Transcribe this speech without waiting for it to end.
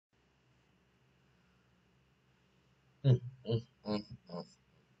Mm, mm,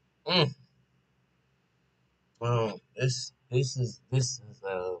 mm, mm.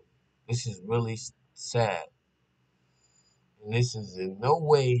 This is really sad, and this is in no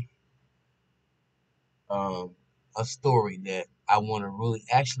way um a story that I want to really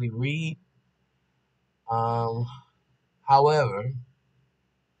actually read. Um, However,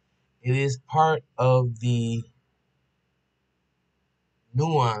 it is part of the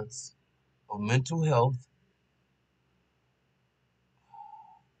nuance of mental health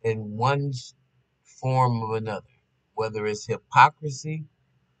in one form or another, whether it's hypocrisy,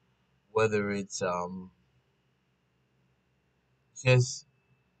 whether it's just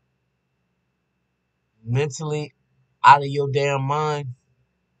mentally out of your damn mind.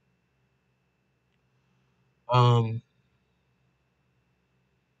 Um,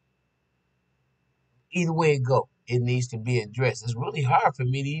 Either way it go, it needs to be addressed. It's really hard for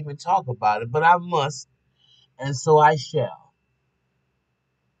me to even talk about it, but I must, and so I shall.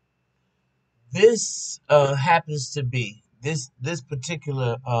 This happens to be this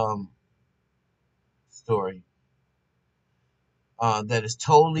particular story that is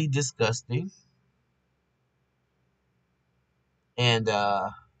totally disgusting, and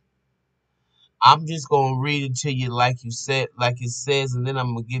I'm just gonna read it to you like you said, like it says, and then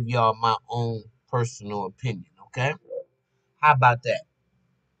I'm gonna give y'all my own personal opinion. Okay? How about that?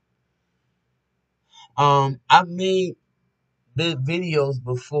 I've made videos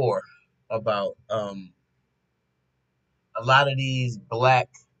before about a lot of these black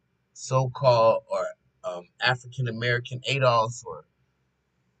so-called or African American adults or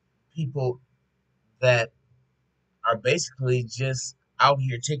people that are basically just out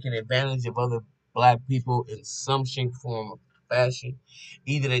here taking advantage of other black people in some shape, form, or fashion.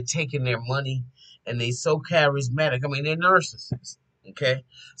 Either they're taking their money and they so charismatic. I mean, they're narcissists. Okay,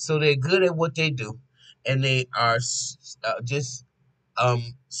 so they're good at what they do, and they are just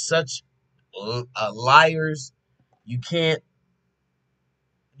such liars. You can't.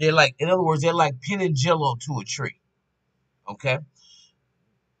 They're like, in other words, they're like pinning jello to a tree. Okay,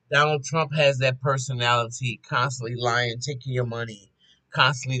 Donald Trump has that personality, constantly lying, taking your money,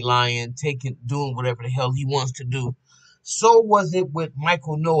 constantly lying, doing whatever the hell he wants to do. So was it with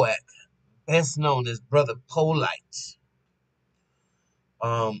Michael Nowak, best known as Brother Polite.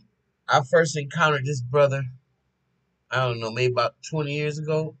 Um, I first encountered this brother, I don't know, maybe about 20 years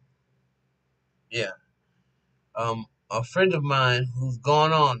ago. Yeah. A friend of mine who's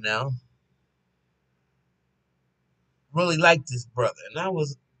gone on now really liked this brother,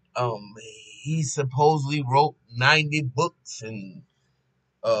 and um, he supposedly wrote 90 books and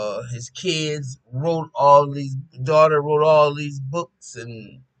his kids wrote all these daughter wrote all these books,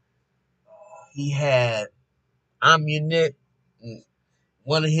 and he had Amunet,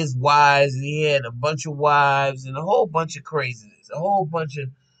 one of his wives, and he had a bunch of wives and a whole bunch of craziness, a whole bunch of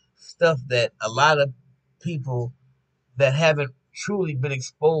stuff that a lot of people that haven't truly been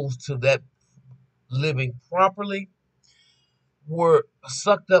exposed to that living properly were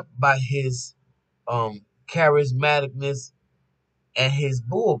sucked up by his charismaticness and his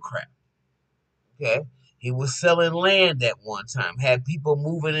bull crap. Okay. He was selling land at one time, had people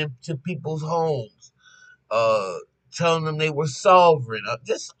moving into people's homes, uh, telling them they were sovereign,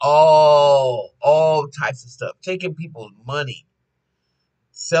 just all types of stuff, taking people's money,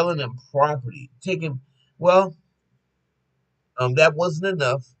 selling them property, well, that wasn't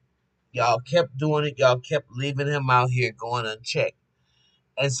enough. Y'all kept doing it, y'all kept leaving him out here going unchecked.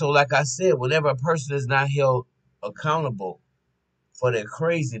 And so, like I said, whenever a person is not held accountable for their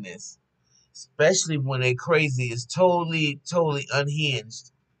craziness, especially when they crazy is totally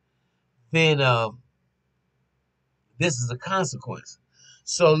unhinged, then this is a consequence.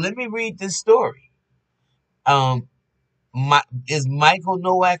 So let me read this story. Um, is Michael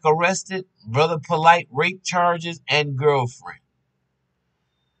Nowak arrested? Brother Polite rape charges and girlfriend.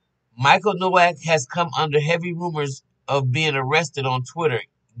 Michael Nowak has come under heavy rumors of being arrested on Twitter.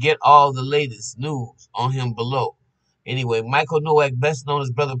 Get all the latest news on him below. Anyway, Michael Nowak, best known as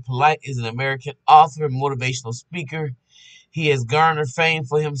Brother Polite, is an American author and motivational speaker. He has garnered fame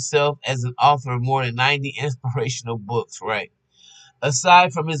for himself as an author of more than 90 inspirational books, right?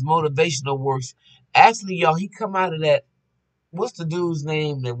 Aside from his motivational works, actually, y'all, he come out of that. What's the dude's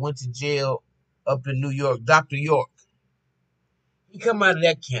name that went to jail up in New York? Dr. York. He come out of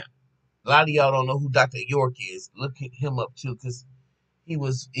that camp. A lot of y'all don't know who Dr. York is. Look him up too, because he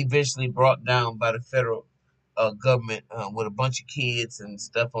was eventually brought down by the federal government with a bunch of kids and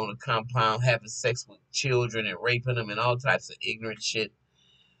stuff on the compound, having sex with children and raping them and all types of ignorant shit.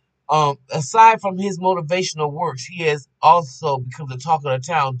 Aside from his motivational works, he has also become the talk of the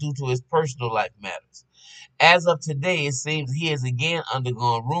town due to his personal life matters. As of today, it seems he has again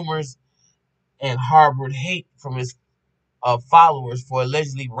undergone rumors and harbored hate from his followers for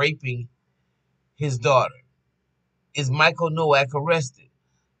allegedly raping his daughter. Is Michael Nowak arrested?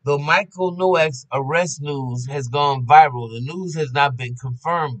 Though Michael Nowak's arrest news has gone viral, the news has not been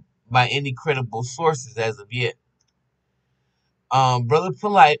confirmed by any credible sources as of yet. Brother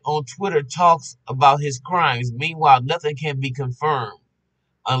Polite on Twitter talks about his crimes. Meanwhile, nothing can be confirmed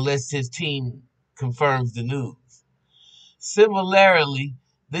unless his team confirms the news. Similarly,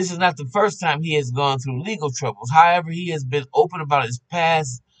 this is not the first time he has gone through legal troubles. However, he has been open about his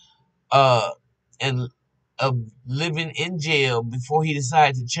past uh, and of living in jail before he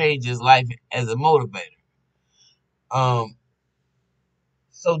decided to change his life as a motivator. Um,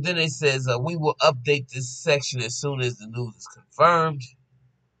 so then it says, we will update this section as soon as the news is confirmed.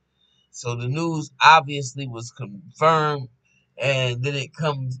 So the news obviously was confirmed. And then it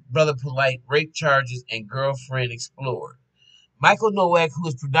comes Brother Polite, rape charges, and girlfriend explored. Michael Nowak, who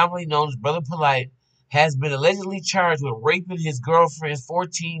is predominantly known as Brother Polite, has been allegedly charged with raping his girlfriend's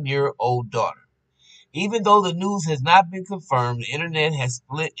 14-year-old daughter. Even though the news has not been confirmed, the internet has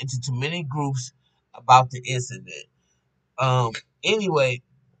split into too many groups about the incident. Um, anyway,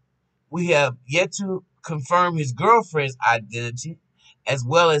 we have yet to confirm his girlfriend's identity as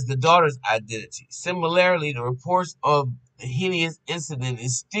well as the daughter's identity. Similarly, the reports of the heinous incident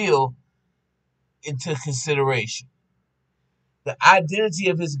is still into consideration. The identity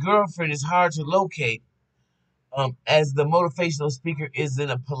of his girlfriend is hard to locate, as the motivational speaker is in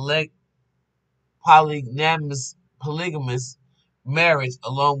a polygamous marriage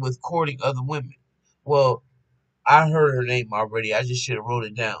along with courting other women. Well, I heard her name already. I just should have wrote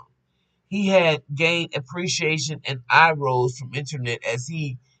it down. He had gained appreciation and eye rolls from internet as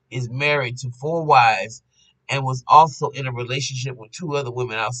he is married to 4 wives and was also in a relationship with 2 other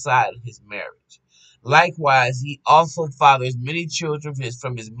women outside of his marriage. Likewise, he also fathers many children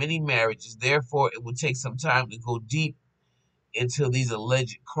from his many marriages. Therefore, it would take some time to go deep into these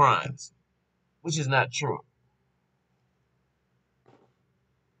alleged crimes, which is not true.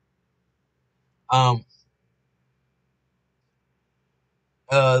 Um,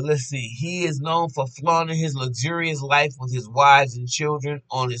 let's see. He is known for flaunting his luxurious life with his wives and children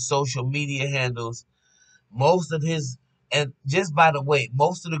on his social media handles. Most of his, and just by the way,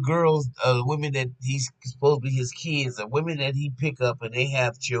 most of the girls, women that he's supposed to be his kids, are women that he pick up and they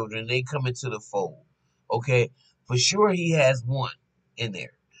have children. They come into the fold. Okay, for sure he has one in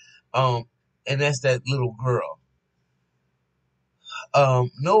there. Um, and that's that little girl.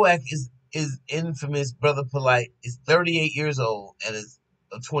 Nowak is infamous. Brother Polite is 38 years old and is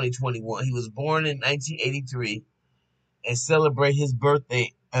of 2021. He was born in 1983 and celebrate his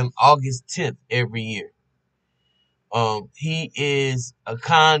birthday on August 10th every year. He is a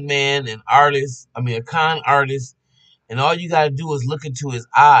con man, a con artist, and all you gotta do is look into his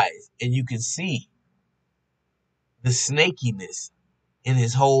eyes and you can see the snakiness in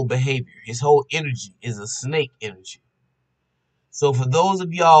his whole behavior. His whole energy is a snake energy. So for those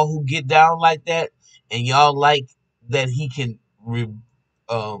of y'all who get down like that and y'all like that he can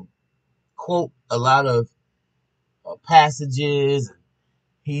um, quote a lot of passages,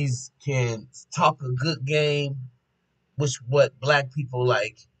 he's can talk a good game, which what black people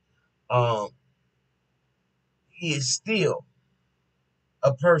like. Um, he is still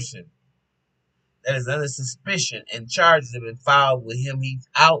a person that is under suspicion and charges have been filed with him. He's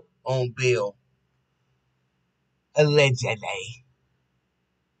out on bail allegedly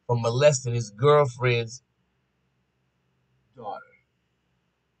for molesting his girlfriend's daughter.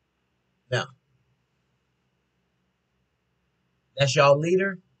 Now, that's y'all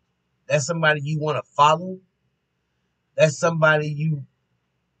leader. That's somebody you want to follow. That's somebody you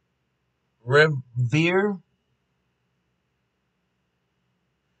revere.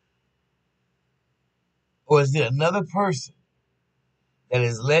 Or is there another person that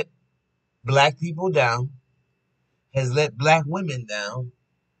has let black people down, has let black women down,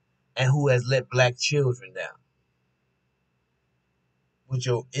 and who has let black children down with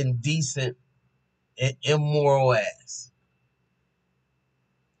your indecent and immoral ass?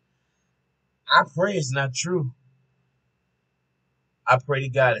 I pray it's not true. I pray to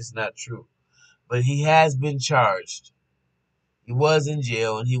God it's not true. But he has been charged. He was in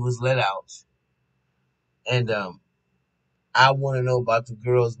jail and he was let out. And I want to know about the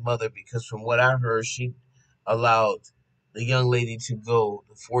girl's mother because from what I heard, she allowed the young lady to go,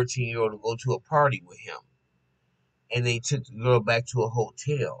 the 14-year-old, to go to a party with him. And they took the girl back to a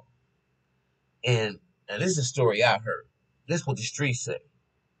hotel. And this is a story I heard. This is what the streets say.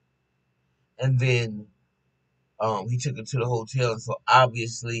 And then he took her to the hotel, and so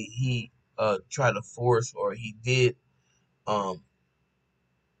obviously he try to force, or he did um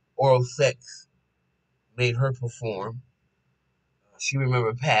oral sex, made her perform. She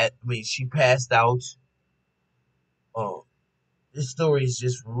remember she passed out. Um, this story is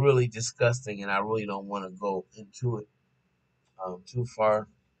just really disgusting, and I really don't want to go into it too far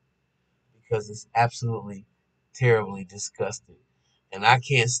because it's absolutely terribly disgusting. And I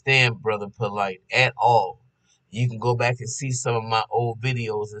can't stand Brother Polite at all. You can go back and see some of my old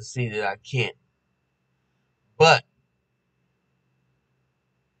videos and see that I can't. But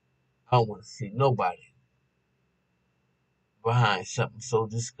I don't want to see nobody behind something so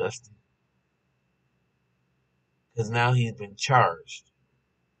disgusting. Because now he's been charged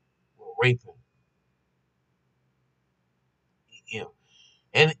with raping. You know.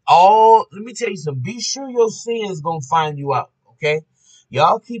 And let me tell you something. Be sure your sin is going to find you out. Okay?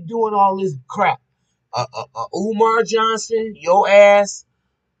 Y'all keep doing all this crap. Umar Johnson, your ass,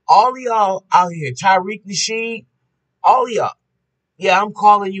 all of y'all out here, Tyreek Nasheed, all of y'all. Yeah, I'm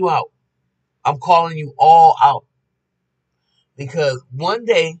calling you out. I'm calling you all out. Because one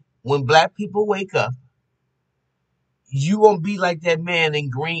day, when black people wake up, you won't be like that man in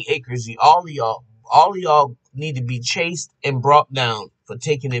Green Acres. All of y'all need to be chased and brought down for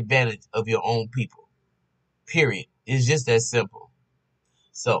taking advantage of your own people. Period. It's just that simple.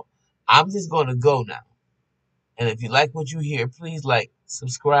 So, I'm just going to go now. And if you like what you hear, please like,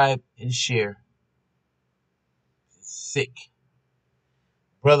 subscribe, and share. Sick.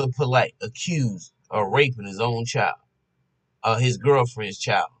 Brother Polite accused of raping his own child, his girlfriend's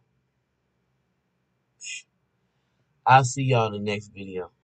child. I'll see y'all in the next video.